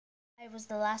I was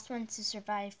the last one to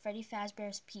survive Freddy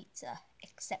Fazbear's Pizza,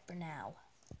 except for now.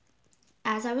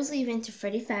 As I was leaving to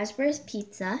Freddy Fazbear's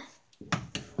Pizza,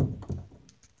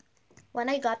 when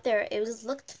I got there, it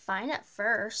looked fine at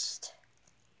first.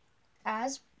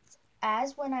 As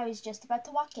when I was just about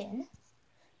to walk in,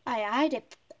 I had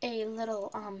a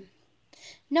little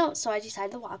note, so I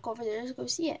decided to walk over there to go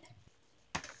see it.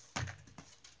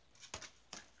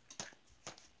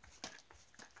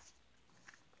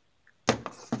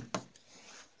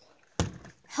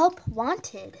 Help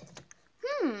wanted.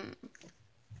 Oh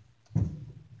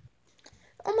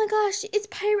my gosh, it's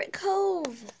Pirate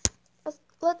Cove.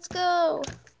 Let's go.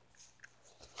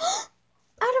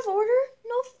 Out of order?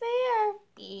 No fair.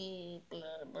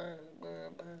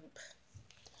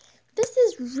 This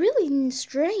is really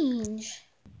strange.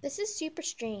 This is super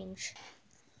strange.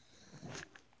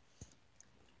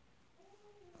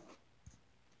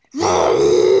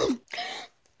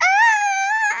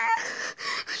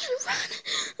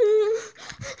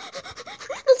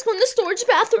 Let's go in the storage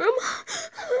bathroom.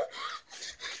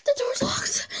 The door's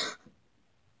locked.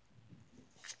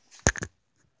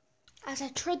 As I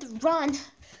tried to run,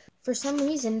 for some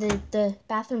reason the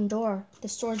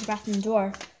storage bathroom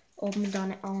door opened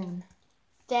on its own.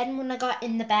 Then when I got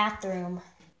in the bathroom,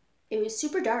 it was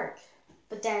super dark,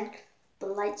 but then the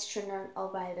lights turned on all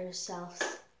by themselves.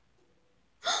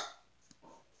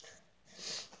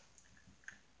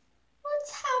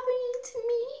 What's happening to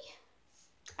me?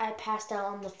 I passed out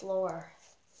on the floor,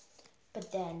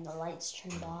 but then the lights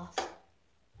turned off.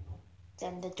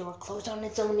 Then the door closed on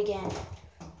its own again.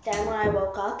 Then when I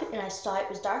woke up and I saw it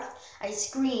was dark, I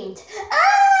screamed, "Ah!"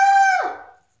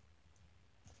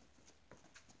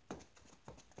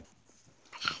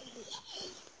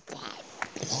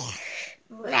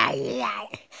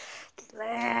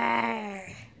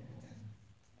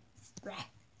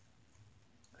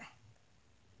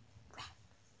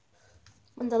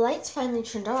 When the lights finally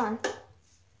turned on,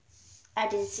 I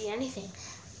didn't see anything.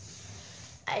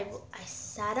 I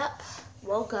sat up,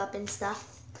 woke up and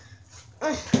stuff.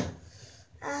 Oh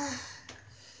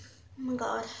my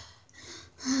god.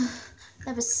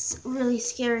 That was really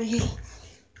scary.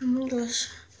 Oh my gosh.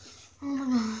 Oh my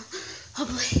god.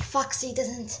 Hopefully Foxy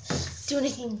doesn't do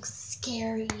anything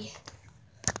scary.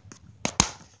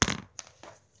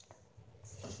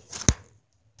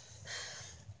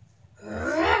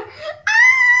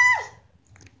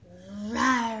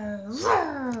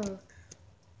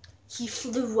 He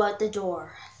flew out the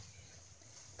door.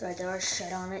 The door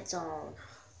shut on its own.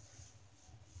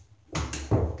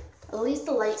 At least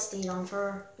the light stayed on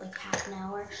for like half an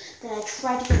hour. Then I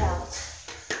tried to get out.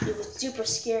 It was super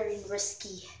scary and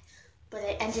risky, but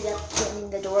I ended up getting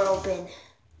the door open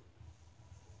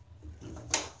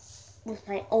with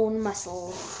my own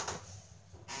muscles.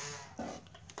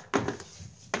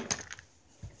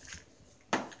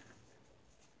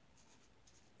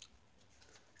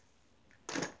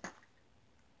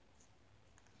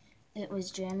 It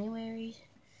was January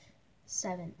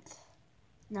 7th,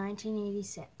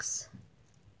 1986,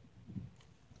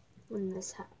 when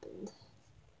this happened.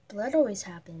 Blood always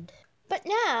happened. But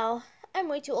now, I'm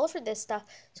way too old for this stuff,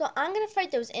 so I'm gonna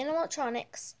fight those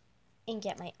animatronics and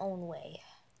get my own way.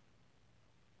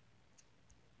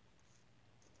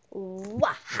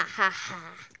 Wah ha ha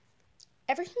ha.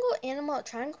 Every single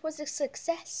animatronic was a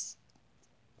success.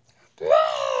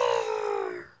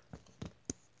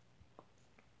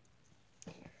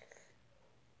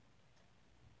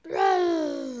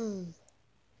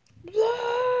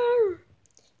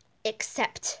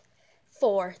 Except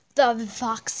for the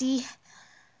Foxy,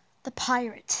 the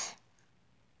pirate.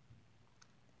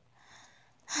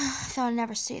 I thought I'd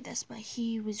never say this, but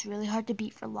he was really hard to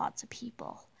beat for lots of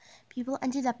people. People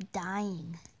ended up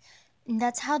dying. And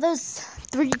that's how those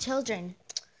 3 children,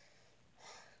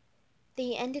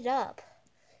 they ended up,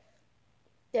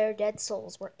 their dead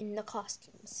souls were in the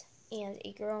costumes. And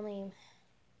a girl named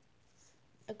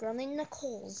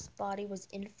Nicole's body was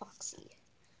in Foxy.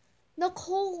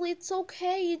 Nicole, it's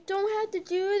okay. You don't have to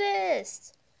do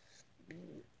this.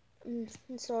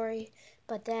 I'm sorry.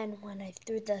 But then when I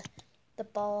threw the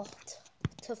ball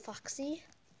to Foxy,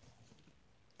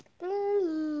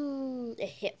 it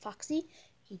hit Foxy.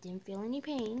 He didn't feel any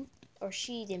pain. Or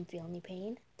she didn't feel any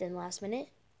pain. Then last minute,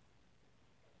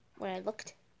 when I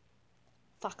looked,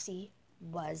 Foxy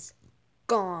was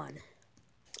gone.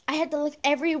 I had to look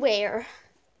everywhere.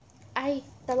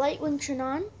 The light wouldn't turn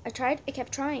on. I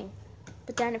kept trying.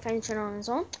 But then it finally turned on its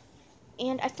own.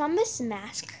 And I found this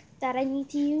mask that I need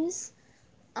to use.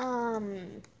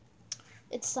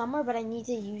 It's summer, but I need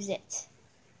to use it.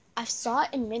 I saw it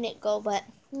a minute ago, but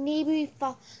maybe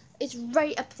it's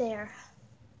right up there.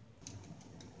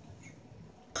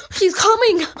 He's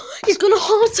coming! He's gonna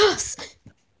haunt us!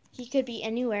 He could be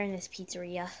anywhere in this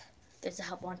pizzeria. There's a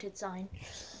help wanted sign.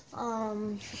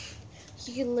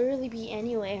 He could literally be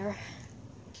anywhere.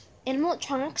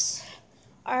 Animatronics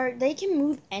they can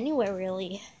move anywhere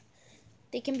really.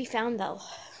 They can be found though.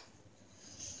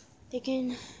 They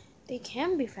can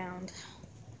be found.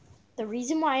 The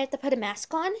reason why I have to put a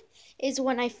mask on is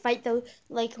when I fight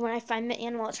when I find the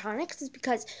animatronics is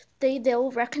because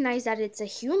they'll recognize that it's a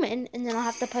human, and then I'll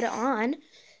have to put it on,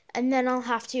 and then I'll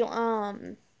have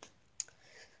to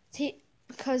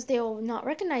because they'll not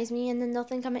recognize me, and then they'll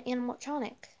think I'm an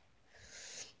animatronic.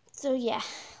 So yeah,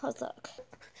 let's look.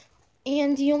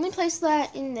 And the only place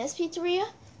that in this pizzeria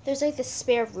there's like the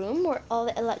spare room where all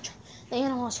the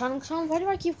animatronics are. Why do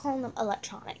I keep calling them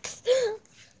electronics?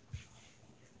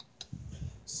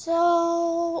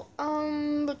 So,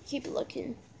 keep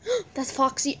looking. That's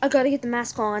Foxy. I gotta get the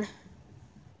mask on.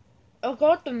 I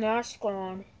got the mask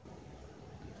on.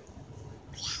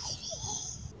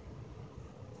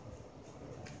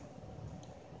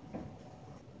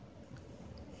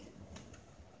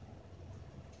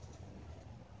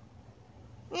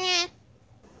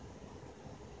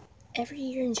 Every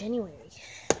year in January,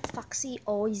 Foxy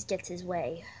always gets his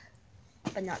way.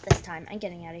 But not this time. I'm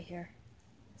getting out of here.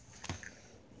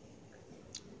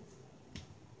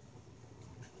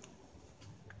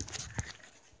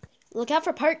 Look out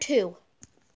for part 2.